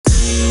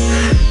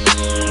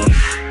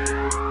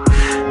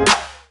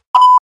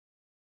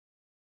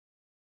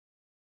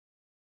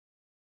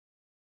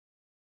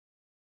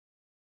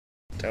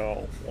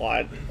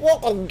one.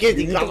 Welcome,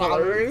 Kizzy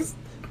Callers.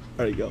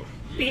 There you go.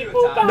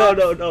 No.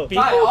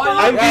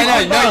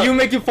 No, you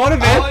making fun of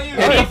it.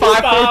 Hit the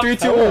 5, 4, 3,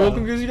 2, 1.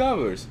 Welcome, Glizzy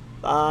Gobblers.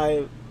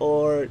 5,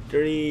 4,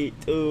 3,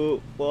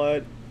 2,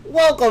 1.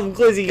 Welcome,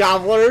 Glizzy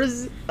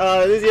Gobblers.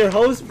 This is your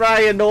host,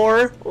 Brian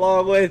Knorr,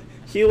 along with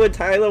Hugh and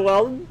Tyler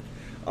Weldon.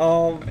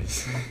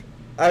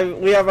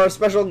 We have our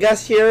special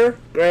guest here,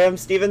 Graham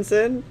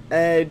Stevenson,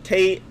 and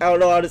Tate, I don't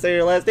know how to say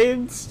your last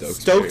name.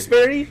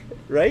 Stokesbury,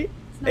 right?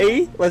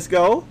 Hey, let's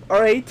go.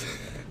 Alright.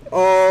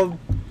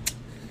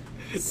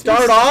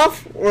 Start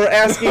off, we're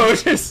asking... No,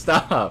 just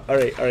stop.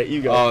 Alright,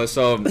 you go. Oh,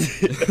 so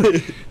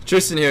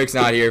Tristan Hewitt's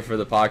not here for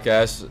the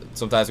podcast.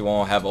 Sometimes we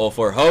won't have all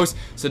 4 hosts.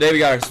 So today we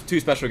got our 2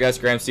 special guests,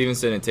 Graham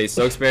Stevenson and Tate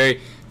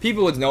Stokesbury.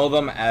 People would know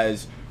them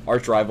as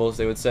arch rivals,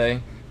 they would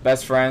say.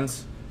 Best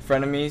friends.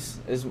 Frenemies,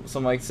 is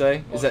some like to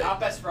say. Is that not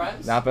best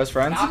friends? Not best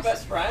friends? Not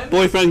best friends?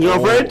 Boyfriend,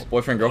 girlfriend? Oh,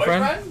 boyfriend,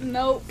 girlfriend?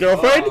 No.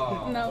 Girlfriend?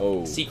 No.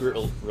 Oh. Secret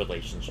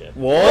relationship.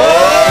 Whoa!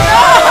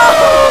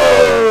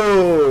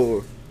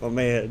 Oh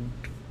man.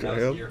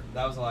 That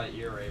was a lot of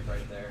ear rape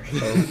right there.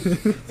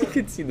 You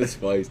can see the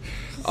spice.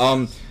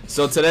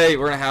 So today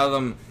we're gonna have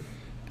them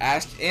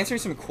answering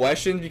some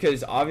questions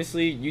because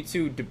obviously you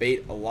two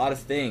debate a lot of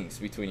things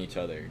between each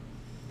other.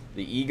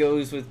 The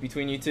egos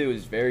between you two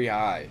is very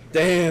high.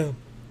 Damn,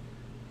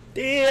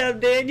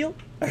 Daniel.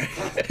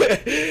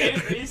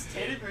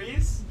 Tate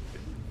agrees.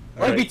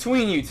 Like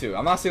between you two.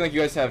 I'm not saying like you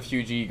guys have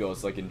huge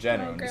egos like in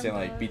general. No, I'm just saying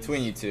like Graham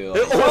between you two.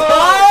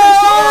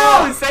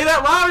 Whoa! Like, Say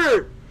that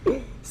louder.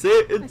 Say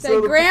it. I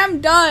said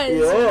Graham does.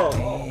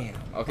 Yeah.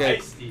 okay.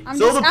 Feisty. I'm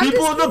So just- the I'm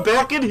people just in the kidding.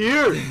 back can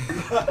hear.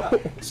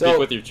 Speak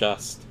with your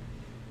chest.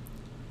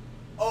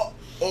 Oh.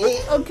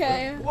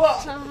 Okay. Whoa.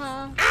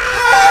 Haha.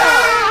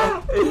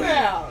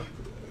 Yeah.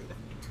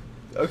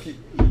 Okay.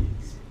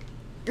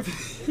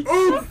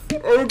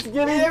 It's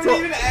getting haven't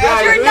even asked-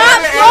 Guys, You're we not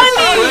haven't asked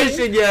funny. the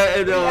question yet,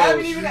 and, You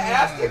haven't even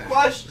asked a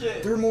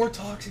question. They're more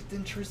toxic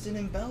than Tristan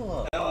and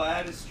Bella. Oh,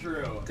 that is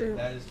true.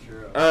 That is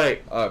true.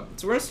 Alright.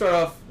 So we're gonna start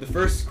off. The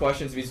first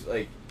questions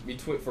like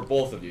between for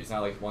both of you. It's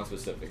not like one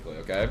specifically,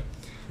 okay?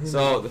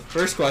 So the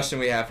first question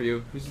we have for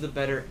you: who's the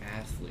better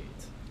athlete?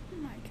 Oh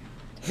my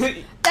god.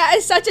 That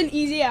is such an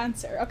easy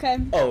answer. Okay.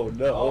 Oh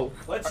no. Oh,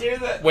 let's hear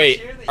the. Wait,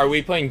 let's hear the are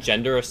we playing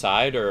gender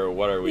aside or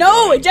what are we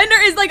No, doing? gender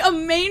is like a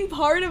main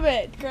part of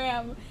it,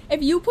 Graham.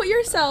 If you put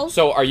yourself.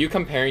 So are you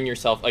comparing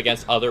yourself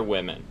against other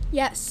women?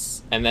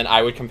 Yes. And then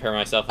I would compare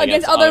myself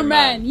Against other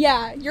men.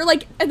 Yeah. You're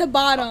like at the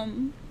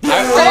bottom.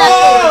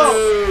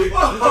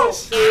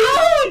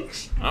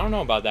 I don't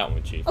know about that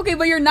one, Chief. Okay,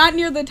 but you're not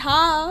near the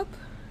top.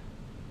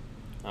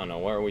 I don't know.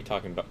 What are we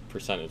talking about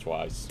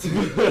percentage-wise?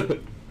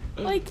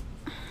 Like,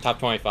 Top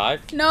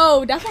 25?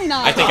 no, definitely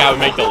not. I think I would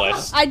make the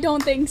list. I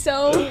don't think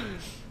so.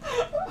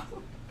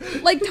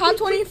 Like, top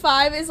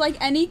 25 is like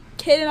any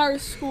kid in our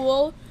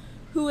school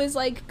who is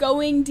like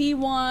going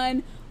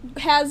D1,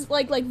 has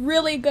like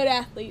really good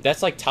athletes.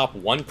 That's like top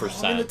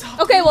 1%.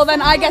 Okay, well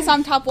then I guess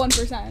I'm top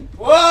 1%.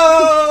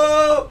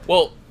 Whoa!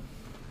 Well,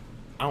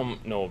 I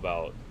don't know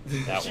about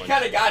that She one.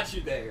 kind of got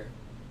you there.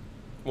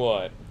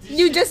 What?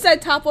 You just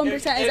said top 1%.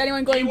 If Is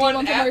anyone going D1 D1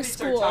 from our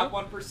athletes are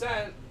top school?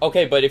 1%.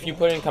 Okay, but if you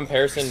put in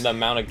comparison the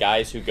amount of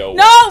guys who go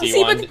No, D1,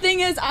 see, but the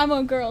thing is, I'm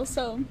a girl,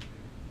 so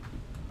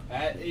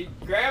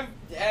Graham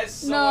has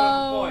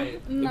somewhat of a no,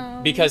 point.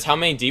 no. because how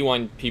many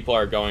D1 people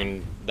are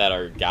going that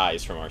are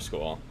guys from our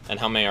school, and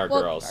how many are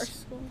Well, girls? our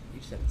school. You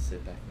just have to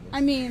sit back and listen.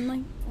 I mean,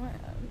 like, what?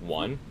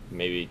 1,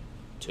 maybe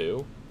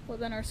 2. Well,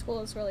 then our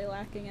school is really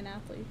lacking in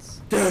athletes.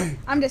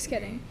 I'm just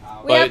kidding.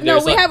 Wow. We But have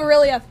there's, we like- have a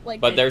really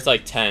like. But there's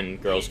like 10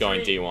 girls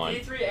going D3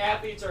 D1. D3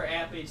 athletes are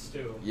athletes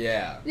too.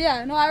 Yeah.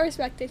 Yeah, no, I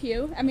respect it,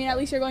 Hugh. I mean, at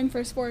least you're going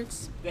for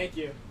sports, Thank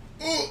you.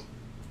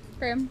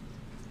 Graham.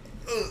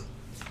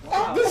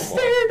 Wow.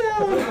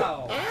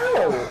 Wow.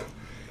 Ow.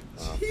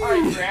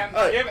 Alright, Graham,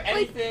 do you have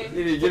anything?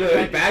 You to know,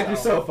 defend back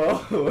yourself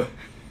up.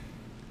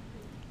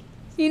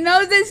 He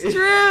knows it's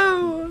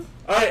true.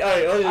 Alright.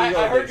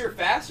 I heard you're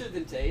faster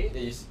than Tate.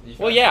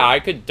 Well, yeah, I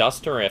could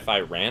dust her if I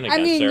ran I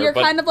against mean, her, you're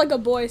but kind of like a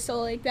boy,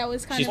 so like that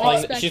was kind she's of playing.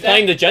 expected. She's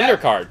playing the gender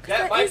card. That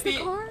That might is the be,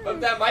 card.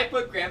 but that might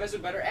put Graham as a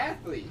better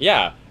athlete.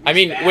 Yeah, I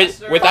mean,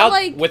 Faster. without But,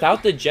 like-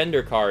 without the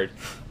gender card,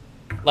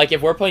 like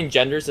if we're playing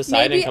genders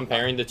aside Maybe- and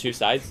comparing the two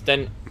sides,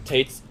 then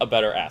Tate's a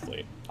better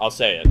athlete. I'll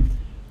say it.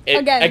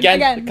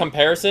 Again.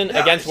 Comparison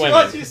No, against she women.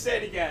 wants you to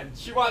say it again.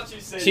 She wants you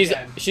to say it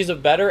again. She's a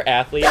better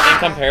athlete in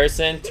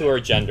comparison to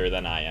her gender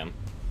than I am.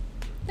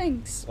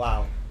 Thanks.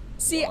 Wow.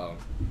 See, Wow.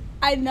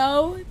 I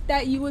know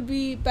that you would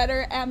be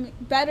better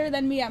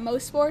than me at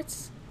most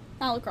sports,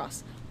 not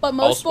lacrosse, but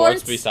most All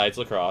sports besides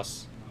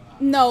lacrosse.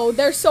 No,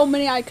 there's so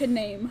many I could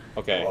name.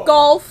 Okay. Oh.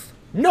 Golf.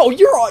 No,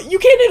 you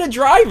can't hit a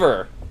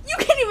driver. You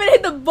can't even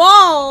hit the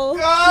ball.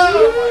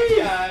 Oh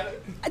my god.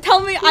 Tell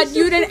me,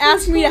 you didn't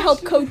ask me to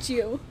help coach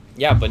you.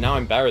 Yeah, but now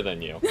I'm better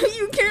than you.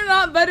 You're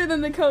not better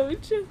than the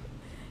coach.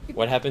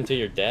 What happened to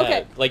your dad?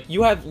 Okay. Like,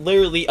 you have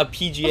literally a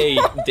PGA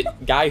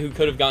guy who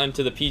could have gotten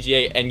to the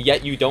PGA, and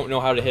yet you don't know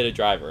how to hit a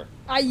driver.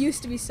 I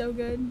used to be so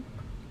good.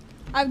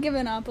 I've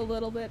given up a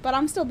little bit, but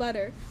I'm still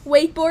better.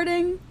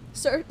 Wakeboarding,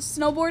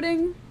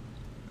 Snowboarding.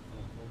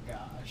 Oh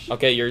gosh.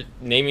 Okay, you're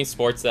naming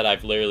sports that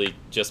I've literally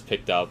just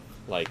picked up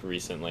like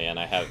recently, and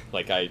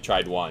I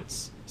tried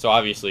once. So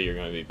obviously you're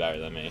gonna be better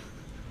than me.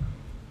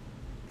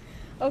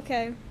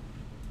 Okay.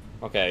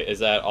 Okay, is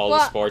that all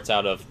the sports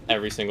out of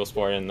every single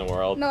sport in the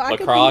world? No, I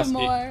Lacrosse, could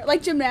think of more.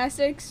 Like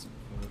gymnastics.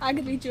 I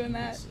could beat you in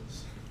that.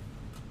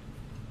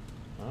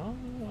 Oh,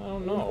 I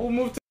don't We'll know.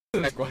 move to the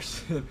next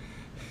question.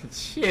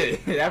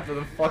 Shit, after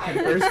the fucking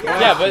first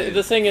question. Yeah, but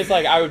the thing is,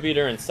 like, I would beat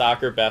her in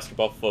soccer,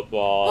 basketball,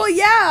 football, Well,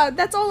 yeah,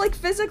 that's all like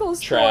physical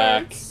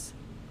Track. sports.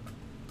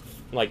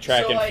 like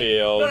track So, and like,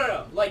 field.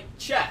 No, like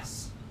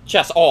chess.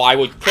 Chess. Oh, I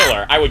would kill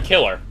her. I would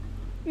kill her.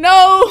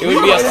 No. It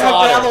would be a Might have to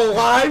have slaughter. a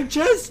live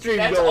chess stream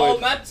That's going. all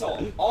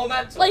mental. All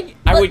mental. Like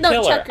I would no,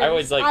 kill her. checkers. I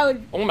was like, I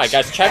would. oh my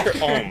gosh, checker.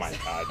 Oh my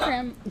god.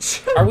 Cram.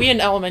 Are we in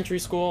elementary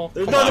school?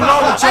 There's Come nothing on.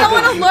 wrong with I don't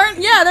want checkers. to learn.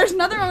 Yeah, there's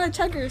nothing wrong with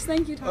checkers.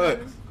 Thank you, Tyler.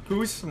 Alright,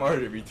 who's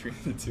smarter between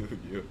the two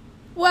of you?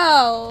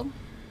 Well,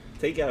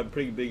 Take out a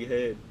pretty big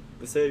head.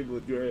 The same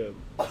with Graham.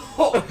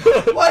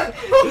 What?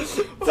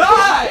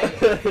 Die!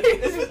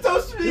 This was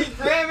supposed to be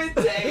Graham and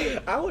Tate.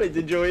 I wanted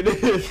to join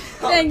in.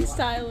 thanks,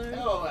 Tyler.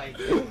 Oh my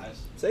gosh.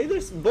 Say they're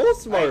both Alright,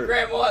 smart.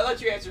 Graham, well, I'll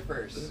let you answer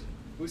first.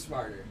 Who's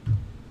smarter?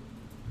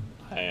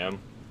 I am.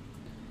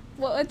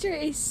 What's your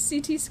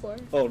ACT score?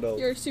 Oh no.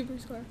 Your super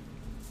score.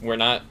 We're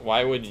not.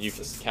 Why would you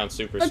count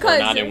super score Because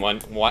not in one?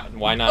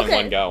 Why not in Okay.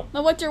 one go?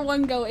 Now, what's your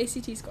one go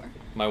ACT score?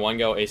 My one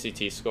go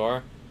ACT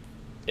score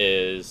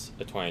is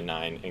a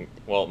 29. And,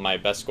 well, my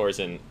best score is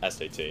in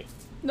SAT.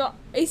 No,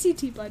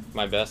 ACT, bud.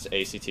 My best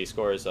ACT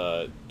score is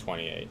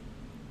 28.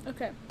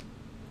 Okay.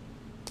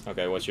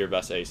 Okay, what's your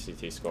best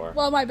ACT score?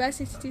 Well, my best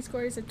ACT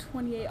score is a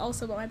 28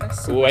 also, but my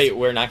best super Wait,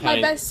 we're not my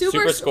counting. best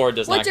super, score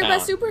does What's not your count.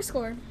 best super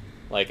score?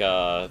 Like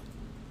No,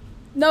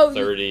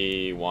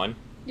 31.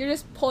 you're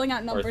just pulling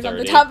out numbers off the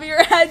 30. top of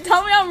your head.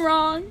 Tell me I'm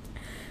wrong.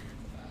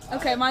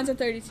 Okay, mine's a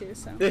 32,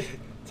 so.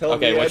 Tell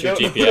Okay, me what's I your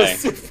don't know GPA?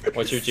 super-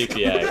 What's your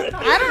GPA?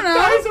 I don't know.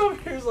 Guys over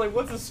here is like,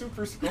 what's a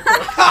super score?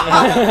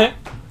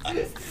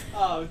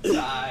 Oh,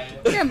 die.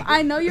 Damn,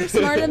 I know you're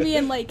smarter than me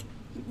in like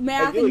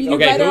math and you do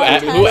Okay, better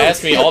on who tests.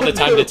 asked me all the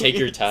time to take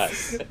your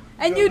test?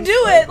 And you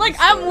do it. Like,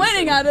 I'm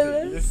winning out of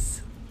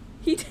this.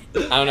 I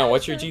don't know.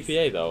 What's your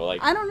GPA though?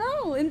 Like, I don't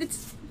know, and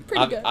it's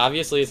pretty good.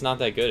 obviously it's not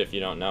that good if you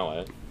don't know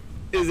it.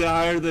 Is it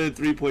higher than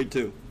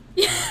 3.2?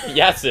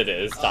 Yes, it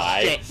is,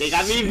 Ty. They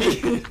got me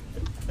beat.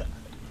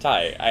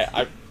 Ty,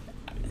 I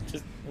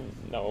just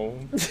no.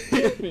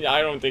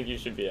 I don't think you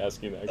should be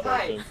asking that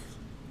question.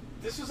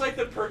 This was like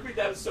the perfect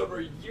episode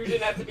where you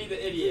didn't have to be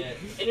the idiot.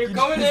 And you're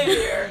going in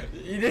here,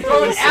 You didn't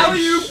throwing even say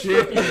alley-oops for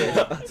shit.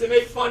 people to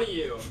make fun of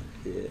you.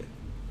 Yeah.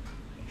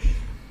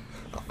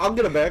 I'm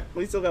gonna back.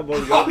 We still got more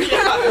to Oh, go.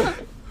 yeah.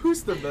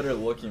 Who's the better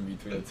looking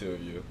between the two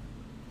of you?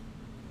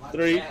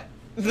 Three. Yeah.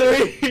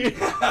 3.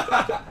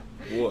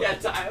 What? Yeah,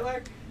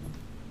 Tyler.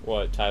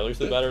 What? Tyler's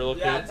the better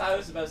looking. Yeah,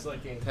 Tyler's the best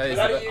looking. Hey, But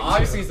out of you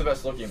obviously two- he's the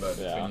best looking, but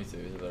Yeah. between you two,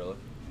 he's the better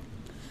looking.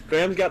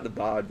 Graham's got the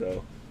bod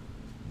though.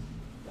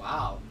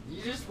 Wow.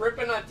 You just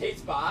ripping on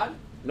Tate's bod?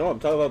 No, I'm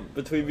talking about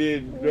between me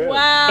and Graham.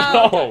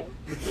 Wow. Oh.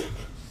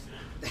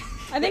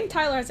 I think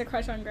Tyler has a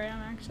crush on Graham,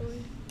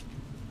 actually.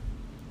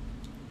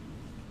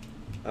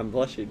 I'm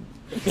blushing.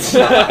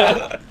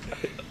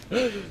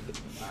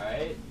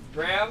 Alright.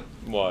 Graham,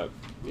 What?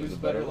 who's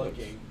better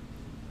looking?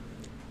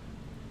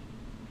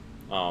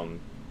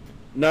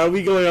 Now are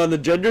we going on the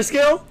gender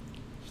scale?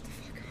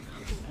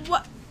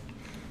 What?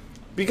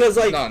 Because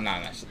like No,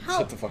 How?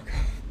 shut the fuck up.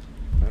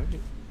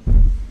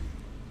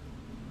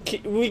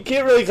 we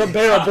can't really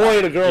compare a boy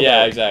and a girl.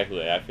 Yeah, though.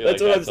 exactly. I feel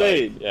That's like what I'm that's like-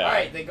 saying. Yeah.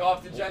 Alright, they go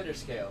off the gender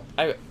scale.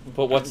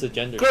 But what's the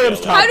gender? Graham's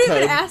scale? top How do you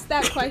even 10. ask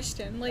that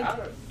question? Like, I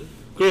don't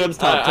Graham's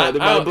top 10 in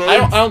my book.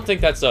 I don't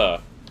think that's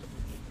a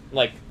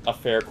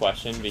fair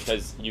question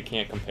because you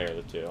can't compare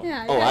the two.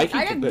 yeah, Oh, I can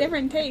I got compare-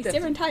 different tastes,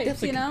 different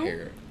types, you know?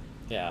 Compare.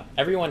 Yeah,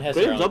 everyone has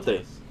Graham's their own up there.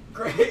 taste.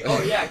 Great.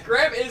 Oh yeah,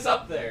 Graham is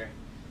up there.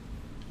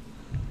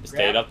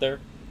 Stayed up there.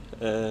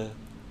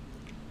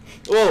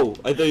 Whoa,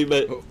 I thought you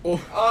meant. Oh,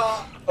 Is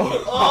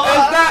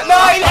that no?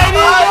 I didn't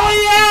know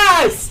he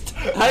asked.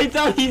 I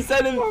thought he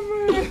said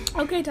it.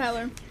 Okay,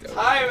 Tyler.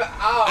 Time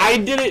out. I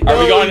didn't know. Are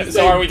we he going? So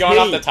said are we going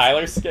off the Kate.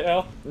 Tyler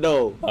scale?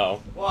 No.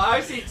 Oh. Well,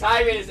 obviously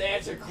Ty made his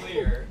answer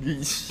clear.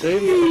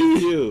 Same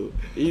with you.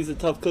 He's a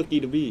tough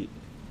cookie to beat.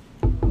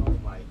 Oh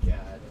my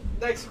god.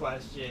 Next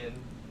question.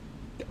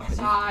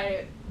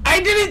 Ty. I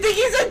didn't think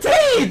he said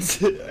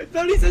Tate. I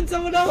thought he said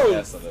someone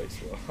that's else. the next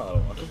one. I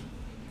don't want.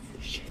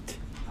 Shit.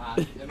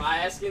 Am I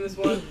asking this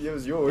one? It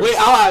was yours. Wait,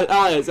 I'll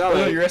ask. Oh,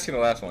 no, you're asking the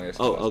last one. You're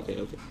asking Oh, the last okay,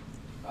 okay.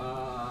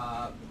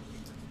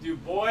 Do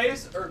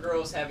boys or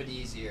girls have it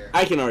easier?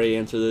 I can already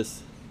answer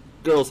this.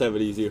 Girls have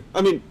it easier.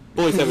 I mean,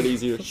 boys have it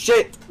easier.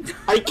 Shit!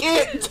 I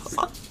can't!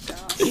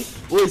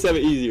 Boys have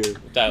it easier.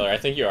 Tyler, I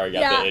think you already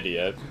got Yeah. the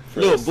idiot.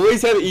 No,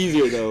 boys have it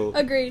easier though.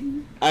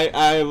 Agreed.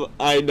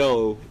 I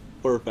know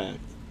for a fact.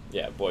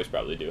 Yeah, boys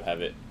probably do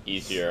have it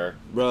easier.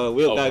 Bro,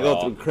 we don't gotta go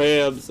Overall. through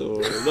cramps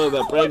or know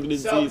about pregnancy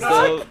So,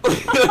 stuff.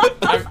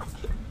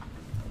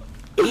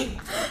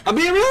 I'm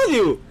being real with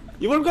you.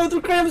 You wanna go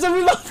through cramps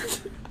every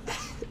month?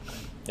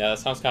 Yeah, that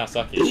sounds kind of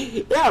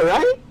sucky. Yeah,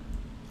 right?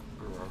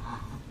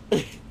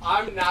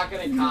 I'm not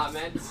gonna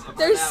comment. on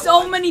There's that so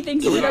one. many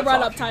things you could have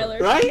brought up, Tyler.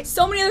 Right?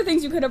 So many other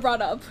things you could have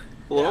brought up.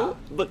 Well,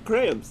 but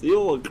cramps. You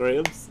don't want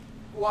cramps.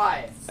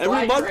 Why? Every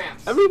Why month?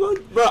 cramps? Every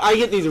month? Bro, I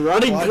get these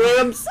running What?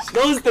 cramps.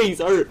 Those things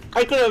hurt.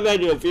 I couldn't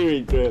imagine a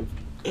period cramp.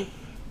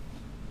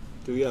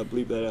 Do we gotta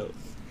bleep that out?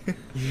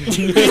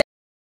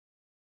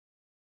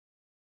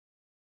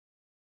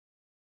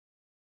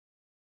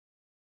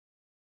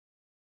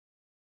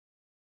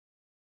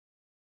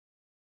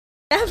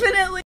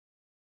 Definitely.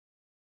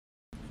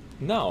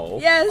 No.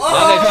 Yes.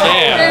 Not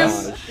a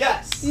There's- chance.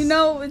 Yes. You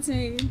know what it's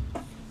me.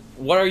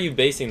 What are you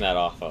basing that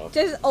off of?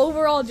 Just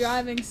overall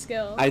driving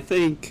skill. I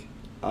think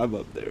I'm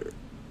up there.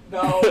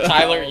 No.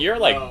 Tyler, you're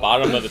like no.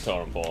 bottom of the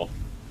totem pole.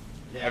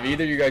 Yeah. Have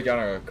either of you guys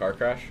gotten in a car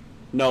crash?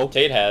 No.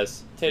 Tate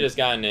has. Tate has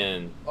gotten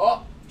in.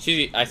 Oh.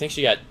 I think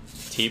she got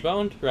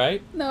T-boned,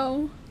 right?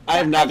 No. I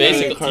have not been in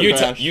a Basically, car you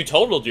crash. you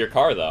totaled your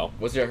car though.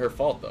 Was it her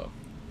fault though?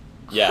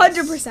 Yes.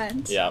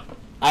 100%. Yeah.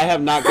 I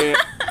have not been.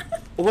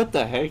 What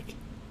the heck?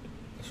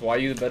 That's why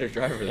you the better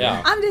driver. Than Yeah.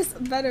 me. I'm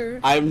just better.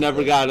 I've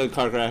never gotten in a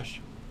car crash.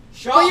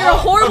 Shut But you're a up.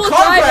 horrible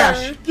car driver.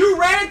 crash. You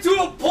ran into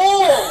a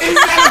pole.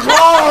 It's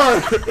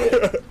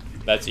not a car!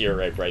 That's ear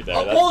rape right there.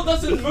 A That's, pole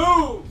doesn't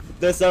move.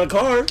 That's not a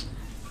car.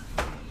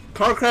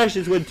 Car crash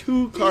is when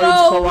two cars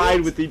No.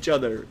 collide with each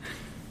other.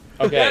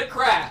 okay. That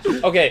crash.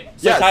 Okay.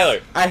 So Yes,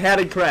 Tyler, I had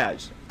a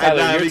crash.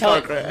 Tyler, I had you're a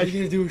car telling- All you crash.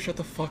 gotta do is shut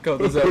the fuck up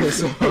this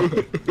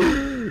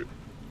episode.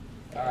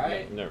 All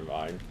right. never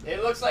mind.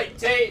 It looks like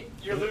Tate,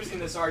 you're losing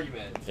this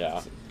argument.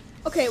 Yeah.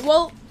 Okay,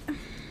 well.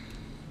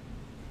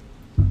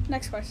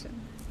 Next question.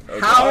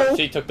 How?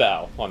 She took the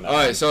L on that.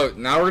 Alright, so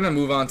now we're gonna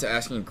move on to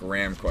asking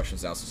Graham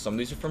questions now. So some of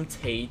these are from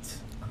Tate,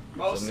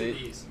 Most of Somebody-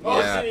 these. yeah.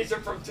 Most of these are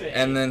from Tate.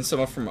 and then some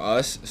are from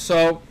us.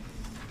 So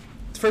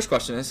the first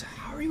question is,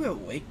 how are you at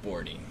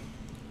wakeboarding?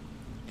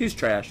 He's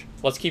trash.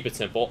 Let's keep it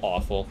simple.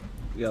 Awful.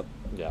 Yep.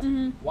 Yeah.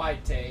 Mm-hmm. Why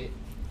Tate?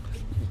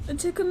 It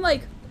took him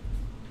like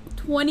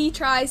 20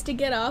 tries to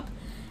get up,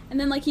 and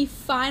then like he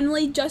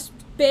finally just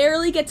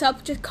barely gets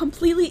up, just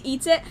completely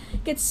eats it,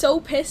 gets so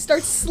pissed,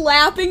 starts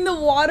slapping the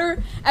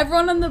water.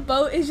 Everyone on the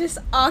boat is just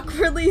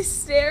awkwardly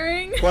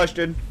staring.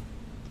 Question.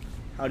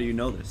 How do you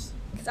know this?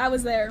 'Cause I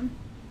was there.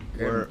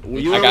 Were Graham,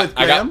 you were with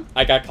I Graham?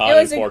 got caught It in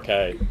was a-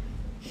 4K.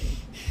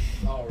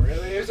 Oh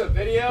really? There's a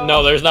video?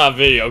 No, there's not a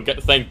video.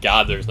 Thank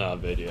God there's not a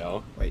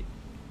video. Wait.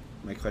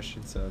 My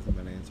question still hasn't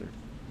been answered.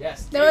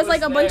 Yes. There Tate was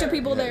like a bunch of there.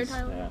 people there, Yes.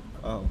 Tyler. Yeah.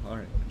 Oh,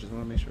 alright. I just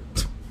want to make sure.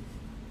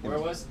 Where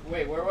was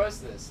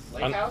this?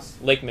 Lake On House?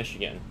 Lake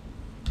Michigan.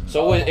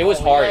 So Oh, it was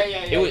oh, hard. yeah,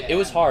 yeah, yeah, it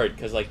was yeah. hard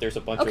because like there's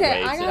a bunch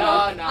Okay, of I waves.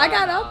 got and- up. No, I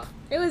got no. up.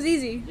 It was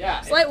easy. Yeah.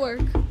 Slight work.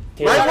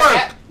 Taylor- Light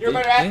work! You're a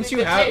better Didn't athlete you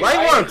than have- Tate, light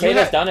right? work!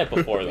 Taylor's done it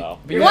before though.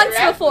 You're a Once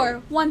better before.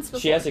 athlete. Once before.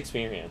 She has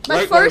experience. My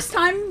Light first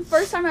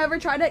time I ever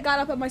tried it, got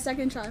up at my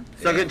second try.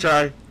 Second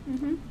try.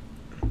 hmm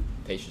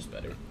Tate's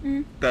better.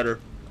 Better.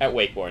 At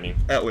wakeboarding.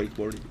 At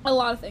wakeboarding. A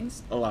lot of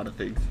things. A lot of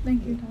things.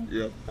 Thank you, Tom.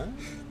 Yep.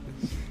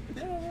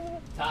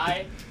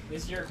 Ty,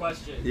 this is your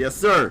question. Yes,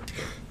 sir.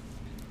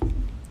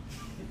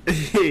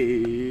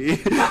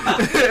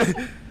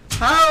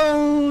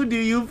 How do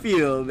you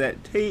feel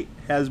that Tate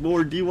has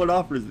more D1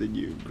 offers than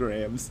you,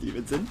 Graham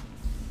Stevenson?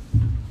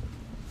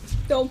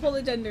 Don't pull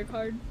the gender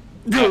card.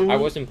 I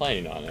wasn't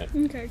planning on it.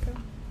 Okay, cool.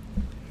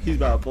 He's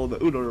about to pull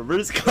the Uno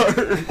reverse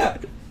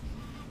card.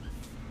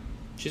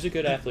 She's a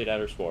good athlete at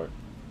her sport.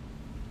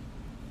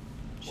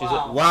 She's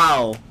Wow.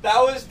 Wow. That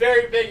was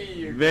very big of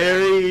you.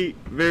 Very,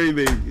 very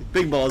big.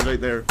 Big balls right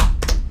there.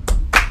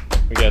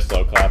 we get a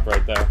slow clap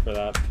right there for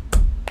that.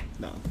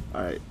 No.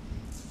 Alright.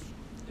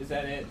 Is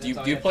that it? Do you, That's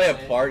all do you have play to a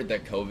say? part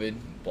that COVID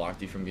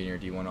blocked you from getting your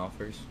D1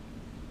 offers?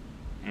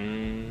 I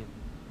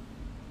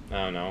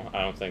don't know.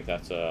 I don't think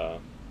that's a.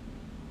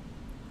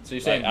 So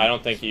you're saying I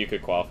don't think you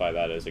could qualify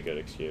that as a good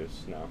excuse.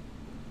 No.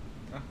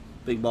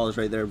 Big balls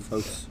right there,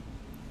 folks.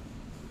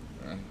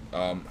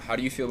 How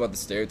do you feel about the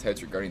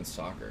stereotypes regarding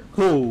soccer?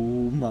 Oh,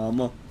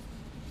 mama.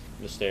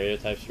 The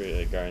stereotypes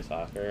regarding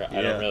soccer, I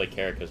Yeah. don't really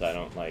care because I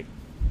don't like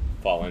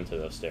fall into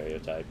those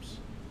stereotypes.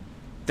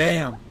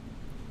 Damn.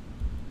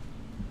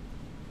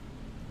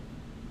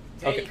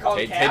 Tate, Okay, you call him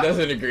Tate Cap?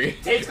 doesn't agree.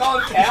 Tate's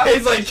calling Cap?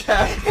 Tate's like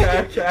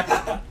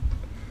cap.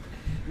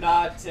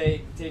 Nah,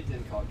 Tate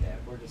didn't call Cap.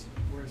 We're just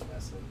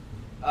messing.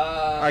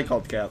 I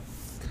called Cap.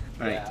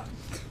 Alright. Yeah.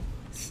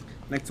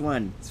 Next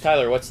one.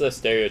 Tyler, what's the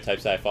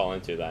stereotypes I fall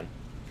into then?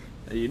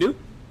 You do?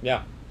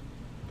 Yeah,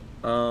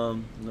 Let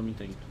me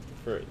think.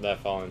 for that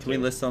fall into. Can we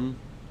list some?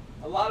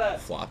 A lot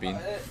of Flopping.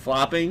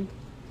 Flopping.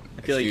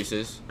 I feel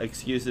Excuses. like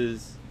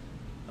excuses.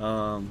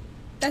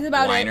 That's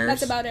about Whiners. it.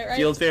 That's about it, right?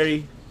 Field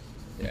Fairy.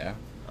 Yeah.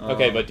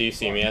 Okay, but do you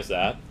see me as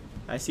that?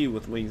 I see you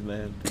with wings,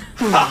 man.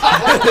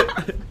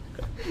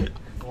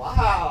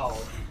 Wow.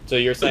 So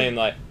you're saying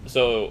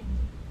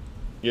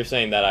you're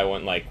saying that I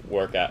wouldn't like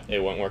work out.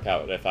 It wouldn't work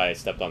out if I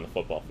stepped on the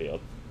football field.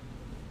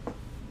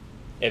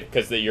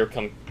 Because you're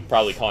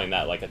probably calling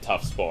that like a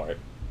tough sport,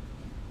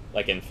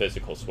 like in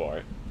physical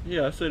sport.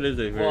 Yes, it is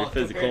a very Well,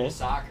 compared physical. to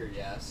soccer,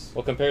 yes.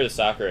 Well, compared to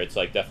soccer, it's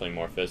like definitely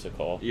more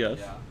physical. Yes.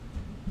 Yeah.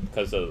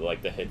 because of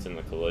like the hits and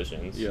the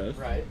collisions. Yes.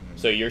 Right.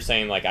 So you're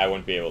saying like I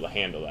wouldn't be able to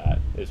handle that?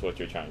 Is what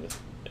you're trying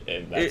to?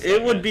 In that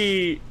It would statement.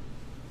 be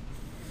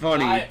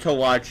funny to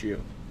watch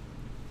you.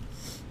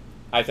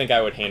 I think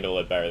I would handle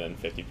it better than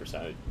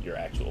 50% of your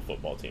actual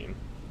football team.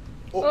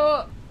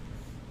 Oh,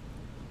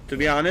 To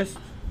be honest,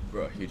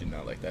 Bro, you did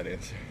not like that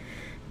answer.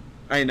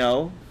 I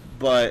know,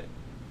 but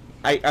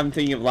I'm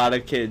thinking of a lot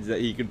of kids that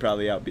he could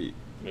probably outbeat.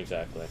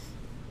 Exactly.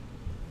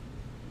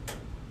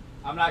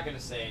 I'm not gonna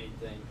say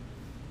anything.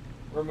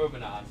 We're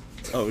moving on.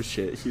 Oh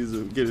shit, he's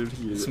getting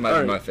This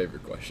might be my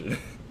favorite question.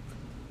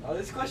 Oh,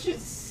 this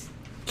question's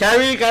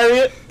Carry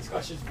it. this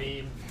question's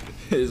mean.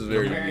 It's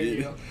very Comparing mean.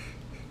 you.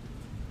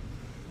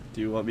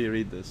 Do you want me to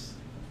read this?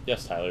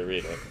 Yes, Tyler,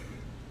 read it.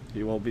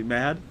 You won't be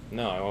mad?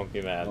 No, I won't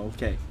be mad.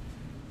 Okay.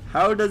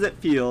 How does it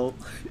feel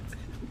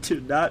to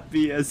not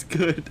be as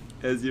good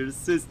as your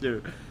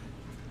sister,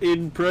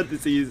 in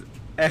parentheses,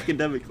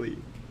 academically?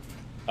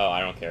 Oh,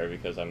 I don't care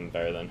because I'm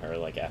better than her,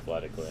 like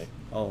athletically.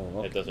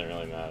 Oh, It doesn't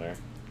really matter.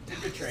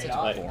 Good trade Such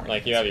off. boring.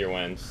 Like you have your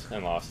wins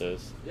and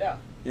losses. Yeah.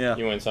 yeah,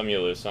 You win some, you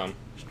lose some.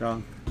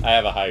 strong. I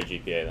have a higher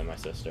GPA than my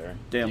sister.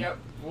 Damn. Yep.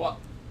 What?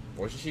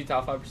 Wasn't she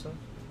top 5%?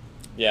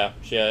 Yeah,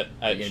 she had.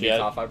 Are you gonna She be had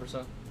top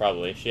 5%?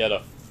 probably. She had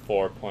a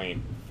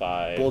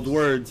 4.5. Bold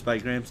words by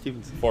Graham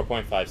Stevenson.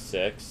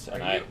 4.56,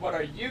 and What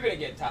are you gonna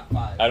get top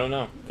 5? I don't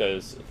know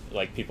because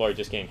like people are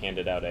just getting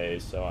handed out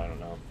A's, so I don't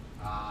know.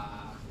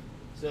 Ah.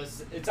 So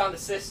it's on the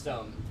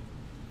system,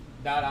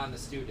 not on the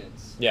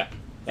students. Yeah.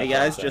 Hey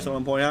guys, just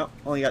want to point out,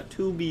 only got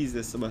 2 B's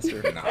this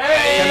semester. Can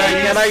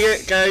Hey!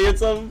 I get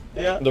some?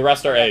 Yeah. The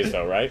rest are A's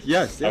though, right?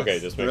 Yes. Okay,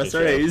 just the making rest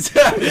sure. are A's.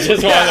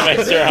 Just wanted to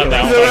make sure on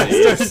that The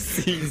one. rest are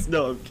C's.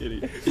 No, I'm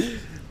kidding.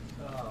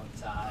 Oh,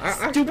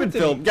 Ty. Stupid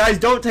film, guys.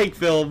 Don't take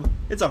film.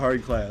 It's a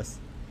hard class.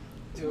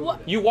 Dude.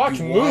 What? You watch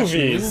You watch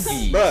movies.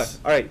 movies. Bruh.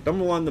 All right.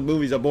 Number 1, the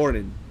movies are bored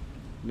in.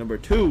 Number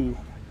 2,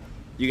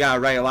 you gotta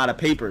write a lot of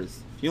papers.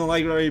 If you don't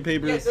like writing Yeah,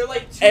 papers, they're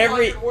like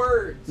 200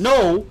 words.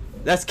 no,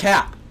 that's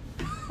cap.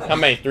 How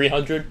many?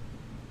 300?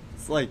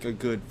 It's like a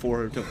good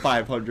 400 to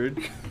 500.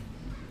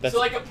 That's So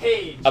like a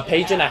page. a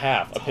page and a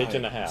half. A page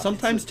and a half.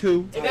 Sometimes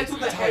 2. And that's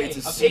with a Ty, heading. it's a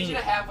A page scene. and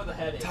a half with a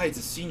heading. Ty, it's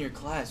a senior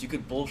class. You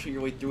could bullshit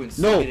your way through and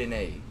No. still get an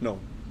A. No,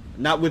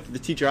 not with the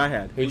teacher I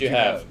had. Who'd you you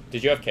have? have?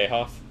 Did you have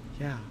K-Hoff?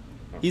 Yeah,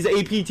 he's an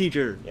AP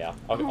teacher. Yeah.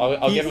 I'll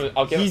give him.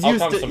 I'll He's come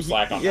used to- some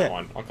slack on yeah. that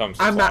one. I'll come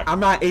some I'm slack. not. I'm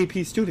not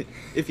AP student.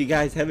 If you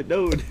guys haven't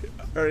known.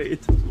 All right.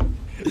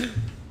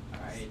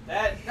 Alright,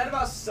 that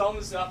about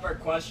sums up our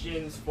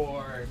questions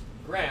for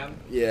Graham.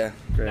 Yeah.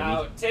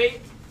 Now,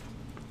 Tate,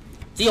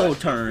 It's your question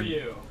for turn.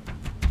 you.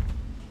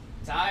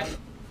 Ty,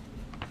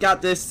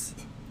 Got this.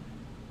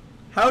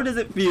 How does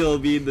it feel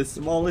being the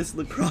smallest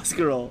lacrosse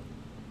girl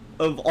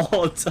of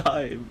all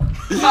time?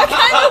 what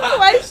kind of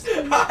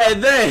question?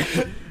 And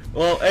then,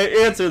 well,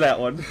 answer that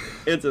one.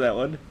 Answer that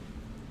one.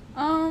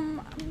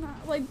 I'm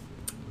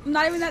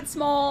not even that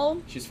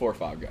small. She's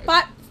 4'5", guys.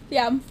 But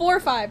yeah, I'm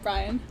 4'5",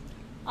 Brian.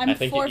 I'm I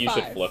think 4'5". you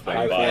should flip are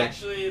it. you Five.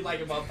 actually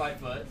like above 5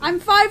 foot? I'm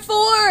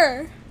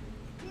 5'4".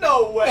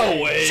 No way!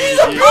 No way. She's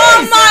a All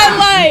my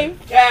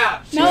life.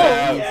 Cap! No,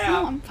 Cap.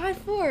 no, I'm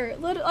 5'4".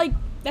 Like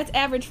that's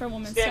average for a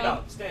woman. Stand so.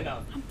 up, stand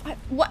up.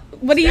 What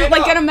do you Stand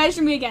like up. gonna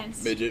measure me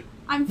against? Midget.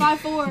 I'm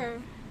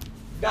 5'4".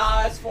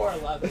 Nah, that's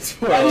 4'11". That's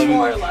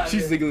 4'11". 4'11".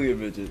 She's legally a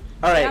midget.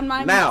 All right. Yeah,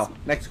 mine Now, was-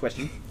 next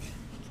question.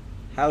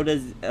 How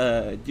does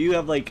do you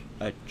have like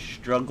a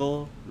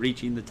struggle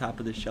reaching the top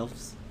of the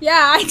shelves? Yeah,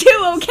 I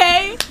do.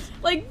 Okay.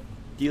 Like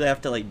Do you have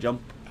to like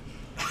jump?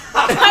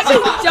 I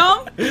can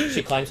jump.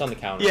 She climbs on the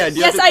counter. Yeah. Do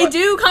you Yes, have to I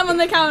do climb on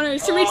the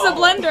counters. To reach the Oh.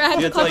 blender, I have You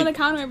to have to, climb on like, the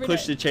counter every day.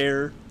 push the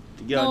chair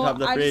to get no, on top of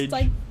the I fridge? just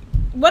like.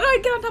 What do I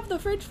get on top of the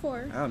fridge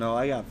for? I don't know.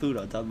 I got food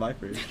on top of my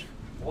fridge.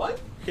 What?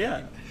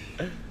 Yeah.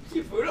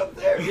 Keep food up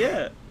there?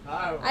 Yeah.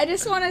 I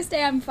just want to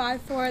say I'm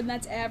 5'4", and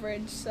that's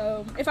average.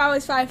 So if I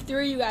was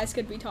 5'3", you guys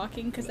could be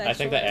talking because that's. I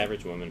think the short.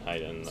 average woman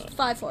height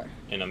 5'4".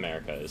 in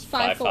America is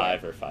 5'4".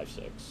 5'5" or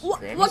 5'6".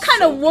 Graham What is kind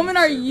so of woman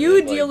are you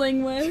conservative, like-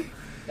 dealing with?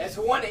 That's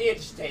 1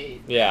 inch,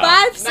 Tate. Yeah.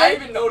 5'6". Not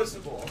even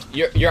noticeable.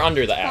 You're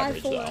under the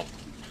average 5'4". though.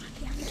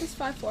 Yeah, I'm just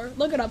 5'4".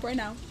 Look it up right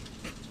now.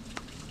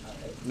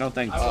 No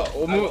thanks. I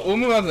will. We'll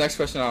move on to the next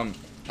question.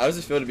 How does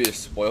it feel to be a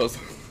spoiled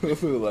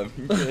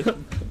Lululemon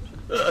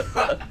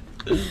kid?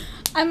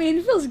 I mean,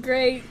 it feels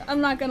great.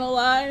 I'm not gonna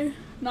lie.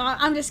 No,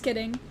 I'm just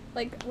kidding.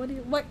 Like,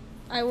 what?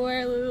 I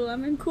wear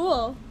Lululemon.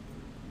 Cool.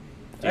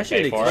 Do you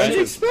Actually, pay for It's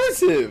it?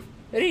 expensive.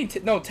 It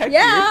ain't no tech.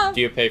 Yeah.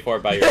 Do you pay for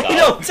it by no,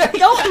 yourself? take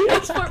Don't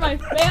export my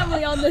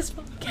family on this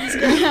podcast,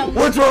 Graham.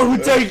 What's wrong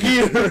with take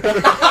here?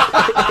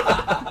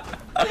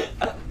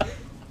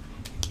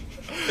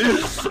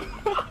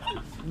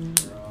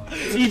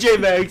 TJ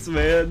Maxx,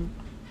 man.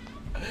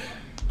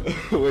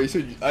 Wait, so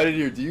I didn't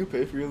hear. Do you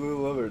pay for your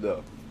Lululemon or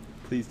no?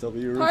 Please tell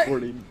me you're Part-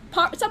 recording.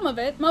 Some of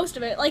it, most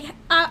of it. Like,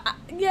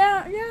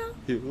 yeah.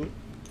 You.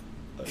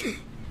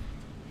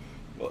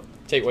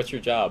 Tate, what's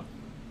your job?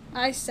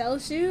 I sell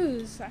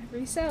shoes. I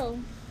resell.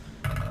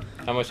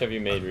 How much have you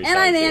made recently? And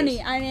I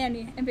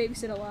nanny and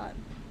babysit a lot.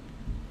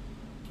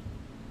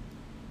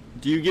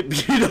 Do you get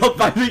beat up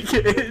by the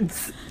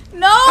kids?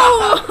 No,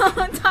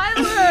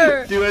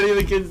 Tyler. Do any of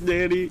the kids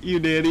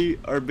nanny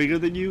are bigger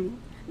than you?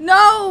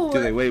 No.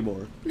 Do they weigh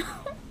more? You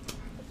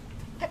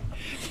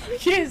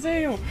can't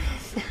say them.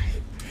 You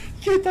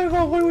can't talk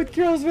about women with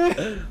girls,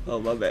 man. Oh,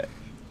 my bad.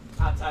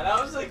 Ty, that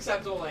was an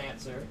acceptable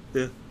answer.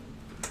 Yeah.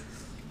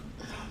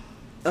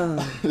 Move on,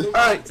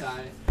 Alright.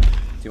 Ty. Do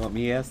you want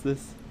me to ask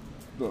this?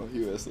 No,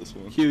 you asked this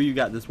one. Hugh, you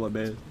got this one,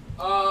 man.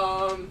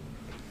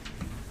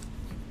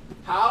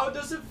 How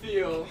does it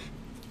feel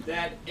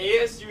that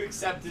ASU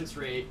acceptance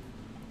rate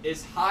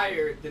is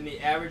higher than the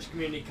average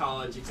community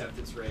college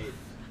acceptance rate?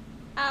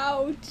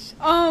 Ouch.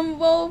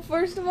 Well,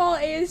 first of all,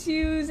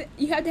 ASU's,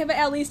 you have to have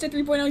at least a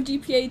 3.0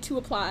 GPA to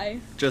apply.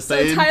 Just So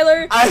saying.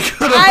 Tyler, I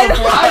could I have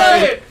don't-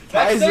 applied.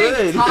 That's I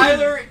saying did.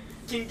 Tyler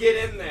can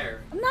get in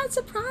there. I'm not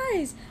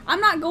surprised. I'm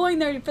not going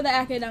there for the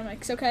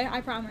academics, okay?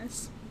 I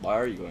promise. Why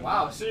are you going?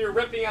 Wow, so you're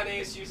ripping on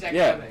ASU's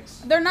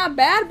academics. They're not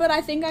bad, but I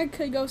think I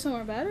could go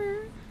somewhere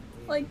better.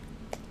 Like,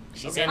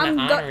 She's Okay. in the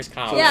I'm go- honors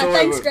college. yeah, so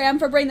thanks, wait. Graham,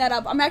 for bringing that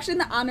up. I'm actually in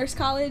the honors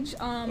college,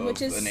 Oh, which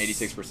is an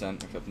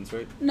 86% acceptance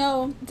rate.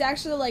 No, it's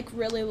actually like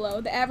really low.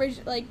 The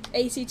average like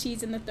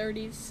ACT's in the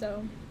 30s,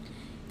 so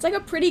it's like a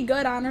pretty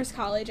good honors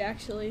college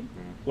actually.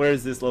 Where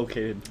is this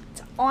located?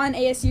 It's on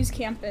ASU's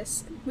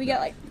campus. We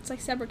get like it's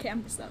like separate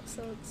campus though,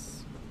 so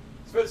it's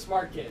It's for the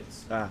smart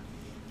kids.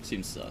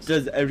 Seems sus.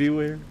 Does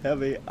everywhere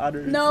have a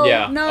honors? no,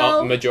 Yeah,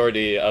 no.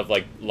 majority of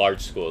like large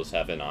schools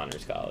have an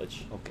honors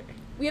college. Okay.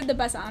 We have the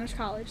best honors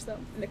college though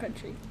in the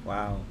country.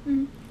 Wow.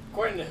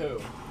 According to who?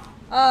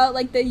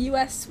 Like the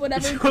U.S.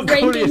 whatever Go to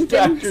ranking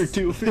Dr. things.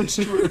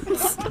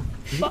 Doofenshmirtz.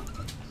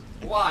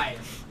 Why?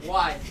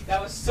 Why? That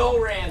was so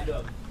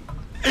random.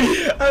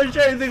 I was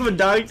trying to think of a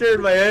doctor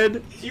in my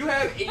head. Do you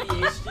have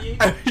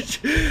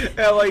ADHD? And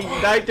I'm like,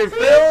 Dr.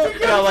 Phil?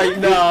 And I'm like,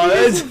 no,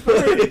 that's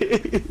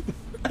funny.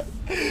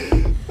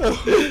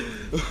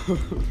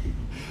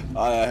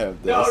 I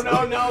have No, this.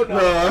 no. No,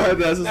 I had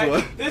this as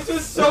well. This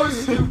was so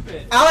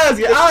stupid. I'll ask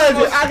you.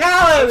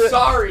 I'm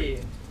sorry.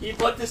 He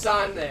put this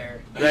on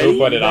there. Who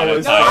put it on No, a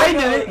it's title?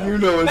 I did it. You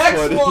know it's Next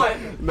funny.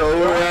 one. No,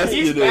 we're asking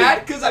He's it.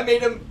 mad because I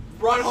made him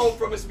run home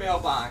from his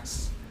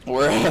mailbox.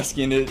 We're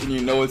asking it, and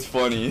you know it's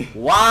funny.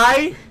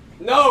 Why?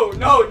 No,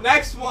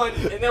 next one,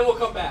 and then we'll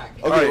come back.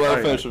 Okay, Alright, well,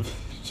 alright. finish.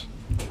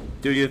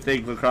 Do you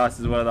think lacrosse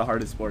is one of the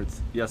hardest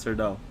sports? Yes or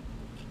no?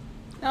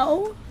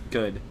 No,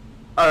 Good.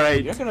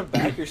 Alright. You're not gonna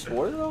back your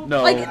sport though?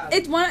 No. like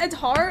it's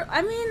hard.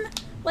 I mean,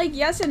 like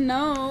yes and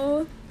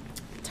no.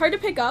 It's hard to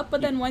pick up, but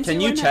then once Can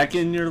you you learn check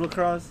in your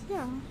lacrosse?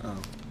 Yeah, Oh.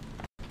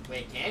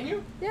 Wait, can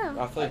you? yeah. I feel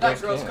I like thought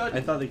girls girls can't. couldn't.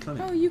 I thought they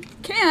couldn't. Oh, you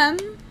can.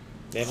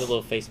 They have a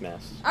little face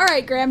mask. All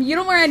right, Graham. You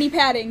don't wear any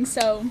padding,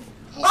 so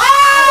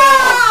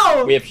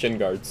Oh! We have shin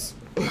guards.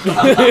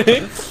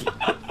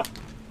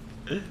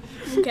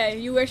 okay.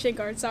 You wear shin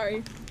guards.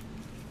 Sorry.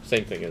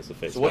 Same thing as the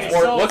face So what's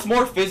mask. more, what's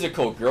more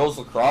physical, girls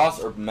lacrosse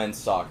or men's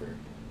soccer?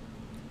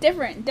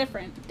 Different.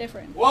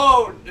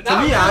 Whoa. To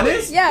be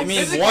honest, Yes. It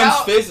means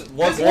Physical-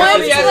 one's more One's Physicality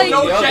physical has like- than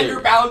no the gender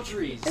other.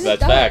 boundaries. It That's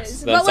does.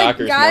 facts. Then But, like,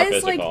 soccer's guys, more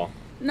like, physical.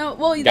 No,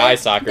 well, Guys' like,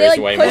 soccer they is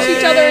like way push more-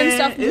 each other and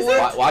stuff Is more.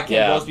 it? Why can't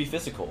Yeah. girls be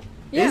physical?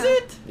 Yeah. Is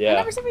it? I Yeah.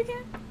 never said we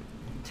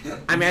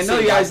can. I mean, I know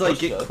you guys like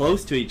get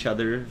close to each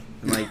other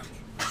and like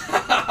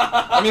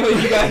I mean,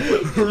 like, you guys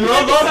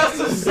rub That's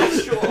so up.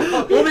 sexual.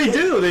 Well, they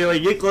do. They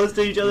like get close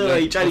to each other,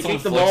 like try to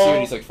kick the And ball.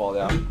 just like fall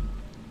down.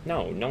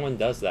 No, no one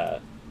does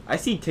that. I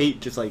see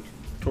Tate just like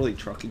totally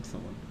trucking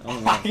someone. I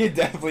don't I know. can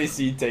definitely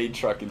see Tate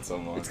trucking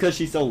someone. It's because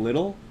she's so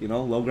little, you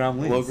know. Low ground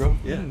wins. Low ground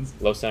Yeah, wins.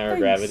 Low center of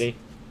Thanks. gravity.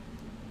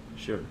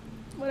 sure.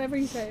 Whatever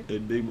you say.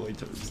 In big boy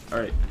terms. All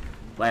right.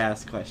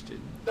 Last question.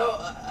 No,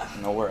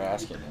 No, we're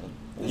asking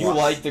it. You What?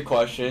 like the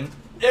question?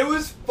 it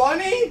was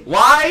funny,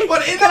 Why?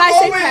 but in Can the I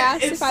say moment,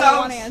 pass it if I don't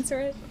want to sounds. answer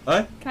it?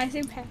 What? Can I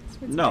say pass?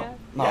 if it's No. bad?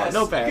 No, Yes,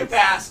 no you can pass.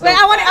 pass. Wait, no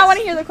I want pass.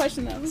 to hear the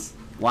question though.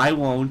 Why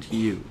won't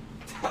you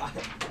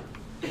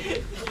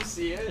Did you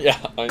see it? Yeah.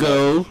 I know.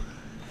 go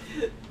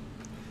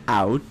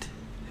out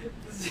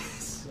This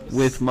is so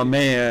with my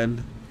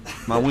man,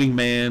 my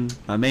wingman,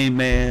 my main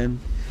man,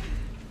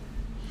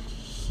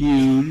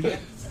 Hugh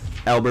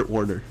Albert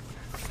Warner?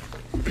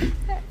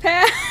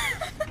 Pass.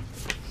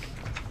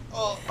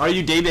 Are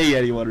you dating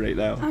anyone right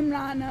now? I'm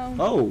not. No.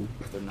 Oh,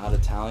 If they're not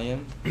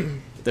Italian.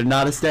 they're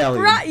not a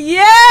stallion. Right.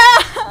 Yeah.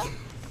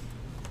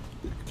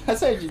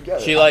 That's how you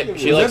got it. She like- I'll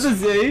give she you Was likes-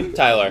 that the same?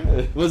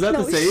 Tyler. Was that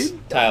No, the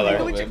same? Tyler.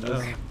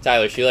 Oh.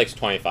 Tyler, she likes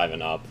 25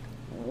 and up.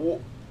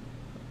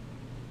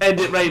 End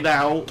it right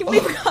now. Can we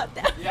cut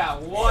that? Yeah,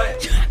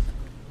 what?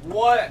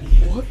 What?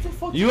 What the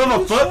fuck? You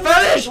have a foot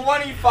fetish?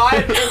 25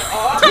 and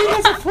up? He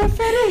has a foot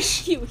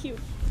fetish. Hugh.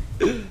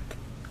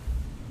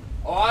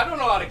 Oh, I don't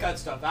know how to cut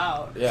stuff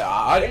out.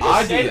 Yeah, You just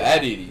I do say the that.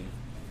 editing.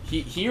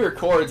 He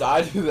records,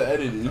 I do the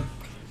editing.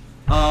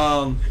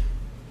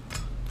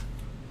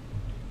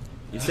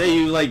 You say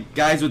you like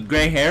guys with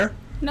gray hair?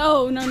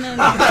 No. Like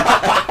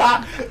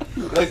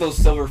those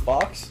silver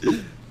fox?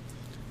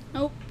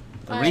 Nope.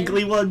 The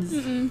wrinkly ones?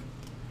 Mm-mm.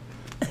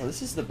 Oh,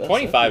 this is the best.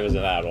 25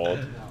 isn't that old.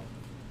 No.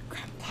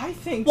 Ty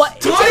thinks. What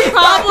is your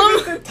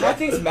problem? Ty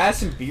thinks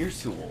Madison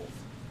Beer's too old.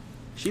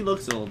 She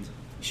looks old.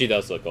 She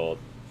does look old.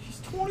 She's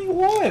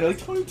 21, like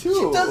 22. She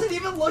doesn't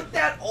even look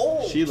that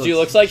old. She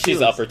looks like she's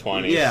looks- upper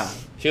 20s. Yeah.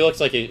 She looks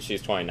like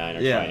she's 29 or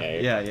Yeah,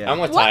 28. yeah. I'm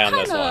with What Ty on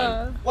this one.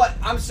 kinda? What?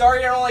 I'm sorry,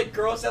 I don't like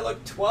girls that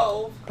look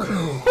 12.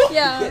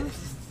 Yeah.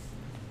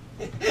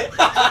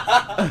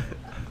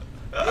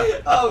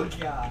 Oh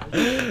god.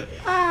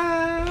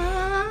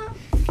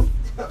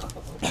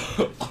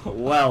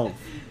 Well.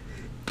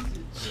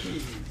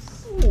 Jeez.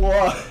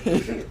 What?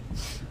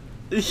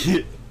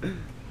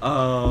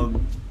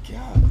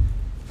 God.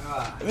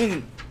 Ah, I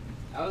mean,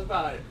 that was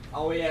about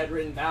all we had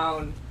written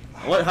down.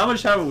 What? How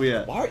much time are we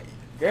at?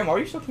 Graham, why are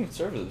you so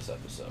conservative this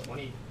episode?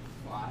 25.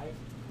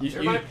 You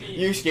There might be-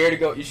 you scared to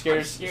go? You scared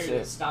I'm to scared sit?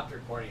 it stopped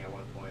recording at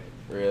one point.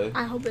 Really?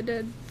 I hope it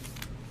did.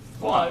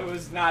 Well, it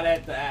was not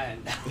at the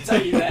end. I'll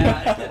tell you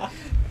that.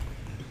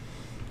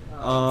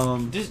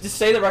 Just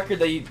say the record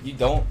that you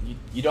don't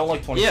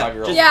like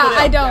 25-year-olds. just Yeah, put it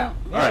I out, don't.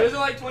 She Alright. doesn't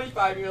like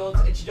 25-year-olds,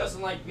 and she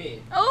doesn't like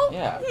me. Oh.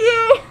 Yeah.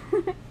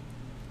 Yeah.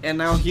 And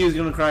now Hugh's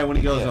gonna cry when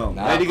he goes Yeah, home.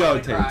 now Way to I'm go,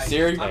 gonna Tate. cry.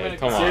 Siri, I'm gonna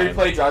come cry. on. Siri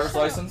play driver's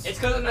license. It's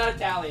because I'm not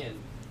Italian.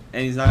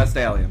 And he's not a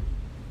stallion.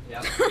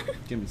 Yep.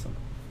 Give me some.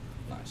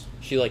 Nice.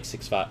 She like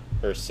 6'5"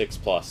 or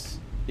 6+.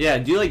 Yeah,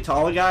 do you like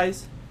taller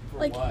guys? For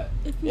Like- what?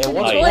 If you Yeah. had a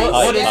What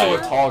choice, is height. it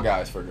with tall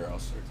guys for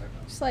girls?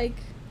 Just like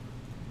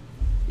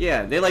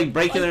Yeah, they like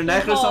breaking like their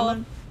neck or tall.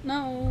 something?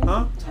 No.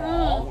 Huh?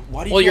 Tall.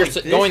 Why do you Well, go you're like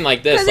this? going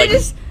like this. 'Cause they Like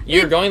just-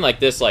 you're going like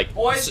this. Like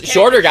Boys can't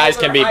shorter guys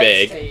control can be their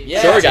heights, big. Tate.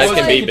 Yeah, Shorter guys boys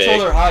can be control big.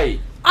 their height.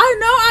 I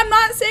know. I'm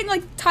not saying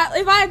like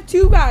if I have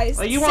two guys,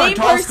 Like, you same want a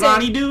tall, person.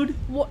 scrawny dude?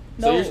 No.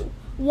 So you're-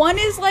 One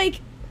is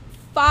like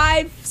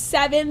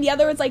 5'7", the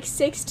other is like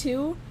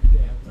 6'2".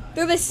 Damn,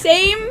 They're the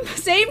same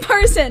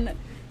person.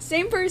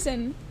 Same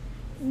person.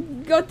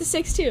 Go with the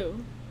 6'2".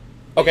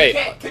 Okay.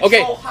 can't control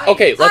Okay. height.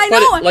 Okay. I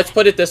know. Let's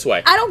put it this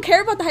way. I don't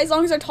care about the height as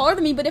long as they're taller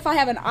than me, but if I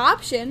have an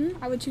option,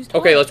 I would choose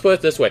taller. Okay, let's put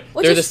it this way.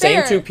 Which They're is the same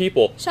fair. two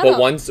people, Shut but up.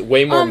 one's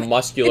way more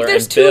muscular If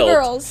there's and two built.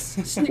 girls,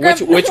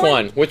 Which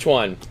one? Which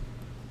one?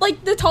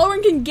 Like the taller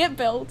one can get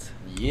built.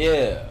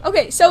 Yeah.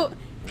 Okay, so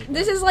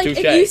this is like if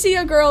Touche. you see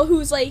a girl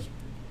who's like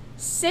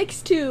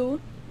 6'2",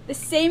 the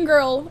same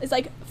girl is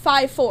like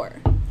 5'4".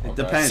 It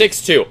depends.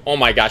 6'2". Oh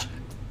my gosh.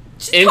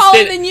 She's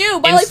taller than you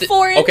by like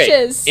 4 Okay,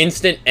 inches.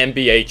 instant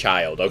NBA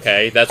child.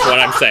 Okay, that's what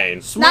I'm saying.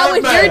 Not Smart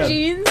with man. your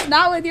jeans.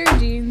 Not with your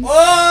jeans.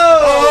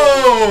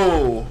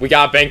 Oh! We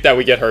gotta bank that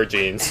we get her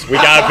jeans. We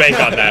gotta bank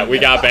on that. We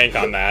gotta bank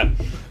on that.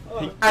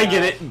 I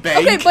get it.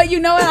 Bank. Okay, but you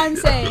know what I'm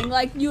saying.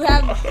 Like you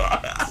have.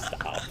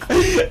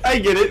 I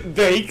get it.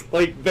 Bank.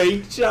 Like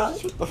bank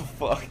shot. What the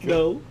fuck?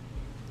 No.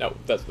 No,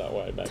 that's not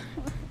what I meant.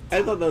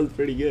 I thought that was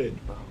pretty good.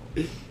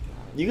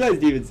 You guys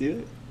didn't even see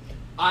it?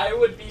 I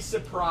would be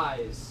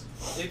surprised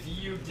if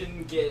you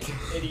didn't get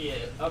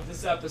idiot of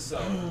this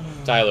episode.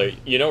 Tyler,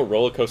 you know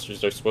roller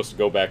coasters are supposed to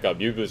go back up.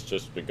 You've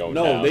just been going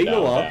No, down, they down,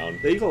 go up. down.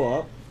 Oh. They go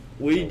up.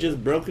 We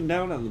just broken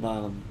down on the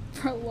bottom.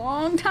 For a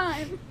long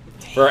time.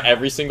 For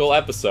every single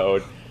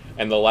episode.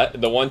 And the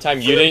one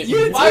time you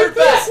didn't. Fire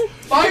back!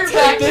 Fire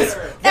back this.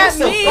 at her! At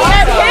me,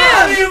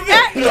 at him.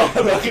 At- No,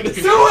 I'm not gonna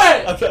say Do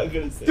it! I'm not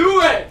gonna say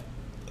Do it!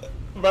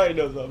 Brian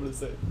knows what I'm gonna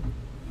say.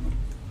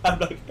 I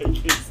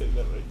can't say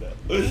that right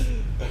now.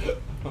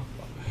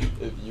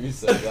 If you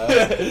said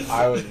that,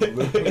 I would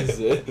lose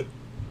it.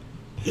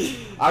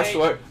 I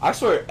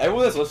swear,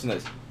 everyone that's listening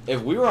to this,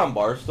 if we were on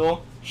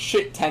Barstool,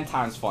 shit 10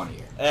 times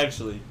funnier.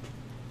 Actually.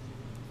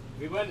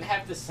 We wouldn't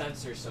have to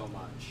censor so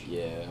much.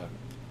 Yeah.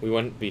 We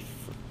wouldn't be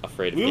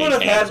afraid of We being would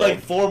have had canceled. like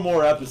 4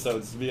 more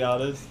episodes, to be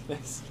honest.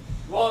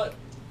 Well,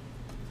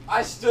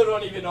 I still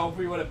don't even know if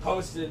we would have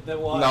posted the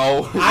one.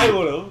 No. I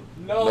would have.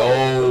 No.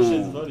 No. That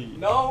shit's funny.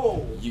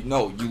 No. You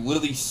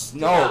literally Do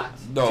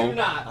not. Do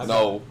not.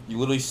 no. You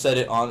literally said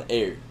it on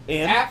air.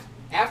 And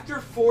After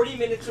 40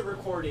 minutes of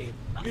recording,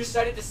 you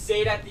decided to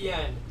say it at the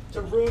end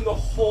to ruin the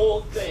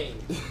whole thing.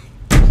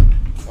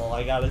 all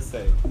I gotta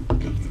say.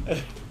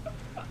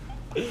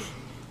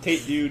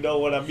 Tate, do you know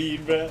what I mean,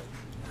 bruh?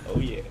 Oh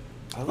yeah.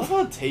 I love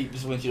how Tate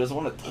just when she doesn't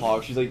want to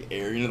talk, she's like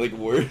airing like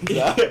words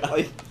out.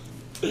 Like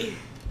It's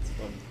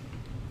funny.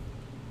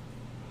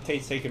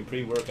 Tate's taking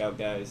pre-workout,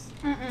 guys.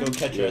 Go Mm-mm.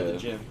 catch her at the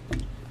Yeah. gym.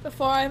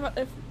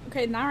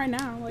 Okay, not right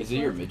now. Like, is it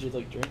your midget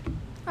like drink?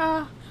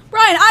 Brian,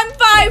 I'm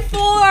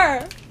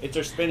 5'4". It's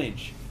her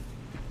spinach.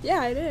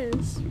 Yeah, it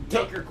is.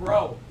 Make her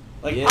grow.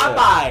 Like Yeah.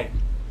 Popeye.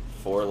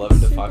 4'11"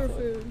 to 5'4".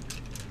 Superfood.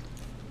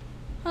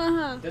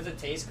 Haha. Does it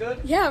taste good?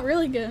 Yeah,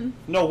 really good.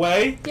 No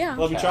way. Yeah.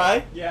 Let me Okay.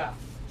 try. Yeah.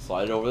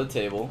 Slide it over the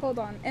table. Hold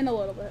on, in a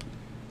little bit.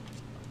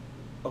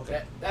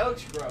 Okay. That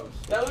looks gross.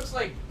 That looks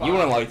like. You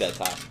wouldn't like that,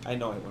 Ty. I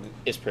know I want it.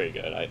 It's pretty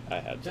good. I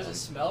had Does some. it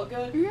smell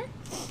good? Mhm.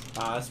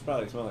 It's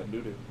probably smell like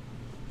doo doo.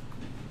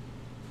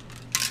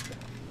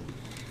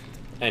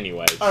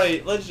 Anyways. All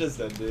right, let's just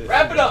end it.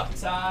 Wrap it up,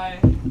 Ty.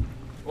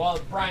 Well,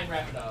 Brian,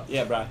 wrap it up.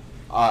 Yeah, Brian.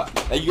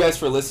 Thank you guys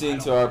for listening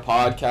to our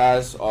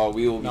podcast.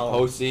 We will be No.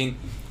 posting.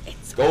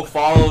 Go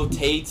follow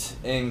Tate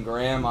and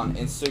Graham on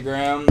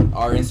Instagram.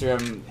 Our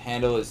Instagram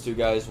handle is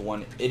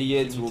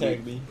 2guys1idiots. We'll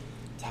Tag be me.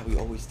 Ty, we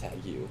always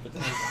tag you.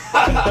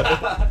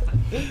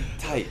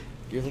 Ty,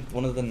 you're like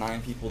one of the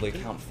 9 people they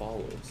count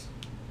follows.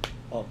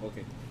 Oh,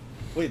 okay.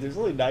 Wait, there's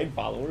only 9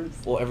 followers?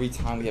 Well, every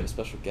time we have a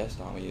special guest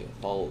on, we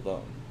follow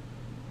them.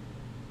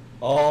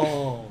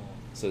 Oh.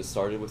 So it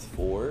started with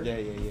 4. Yeah.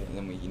 And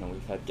then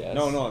we've had guests.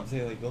 No, I'm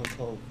saying like go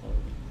follow me.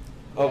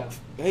 Oh, Yeah.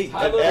 hey,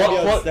 Tyler, add me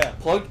on plug, Snap.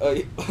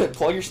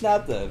 plug your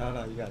Snap then.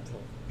 No, you gotta tell.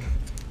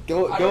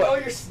 Go. I don't know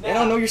your Snap. I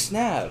don't know your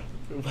Snap.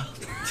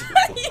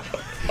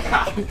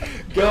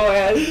 Go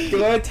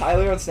ahead,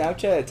 Tyler on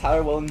Snapchat at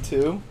Tyler Weldon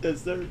 2.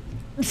 Yes, sir.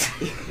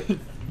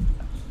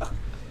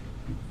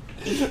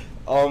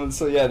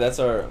 So yeah,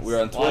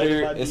 we're on Twitter, Slide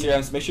in my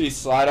Instagram. So make sure you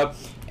slide up.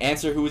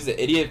 Answer who's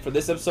the idiot for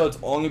this episode. It's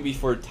only be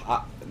for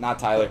not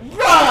Tyler,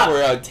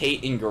 for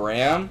Tate and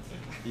Graham.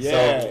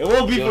 Yeah, So, it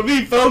won't be for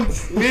me,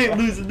 folks. We ain't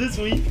losing this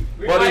week.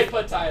 We But might if-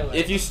 put Tyler.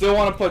 If you still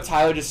want to put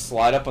Tyler, just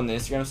slide up on the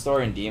Instagram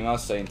story and DM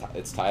us saying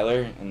it's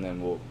Tyler, and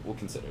then we'll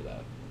consider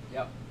that.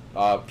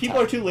 Yep. People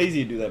are too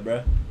lazy to do that,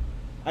 bruh.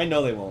 I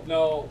know they won't.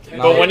 No.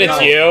 But when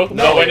it's you,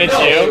 No, when it's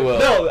no, you, they will.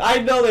 No, I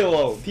know they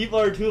won't. People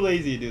are too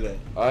lazy to do that.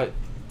 All right,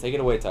 take it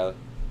away, Tyler.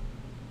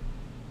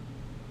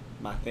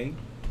 My thing?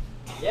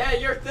 Yeah,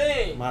 your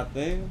thing. My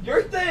thing?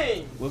 Your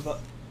thing. What about...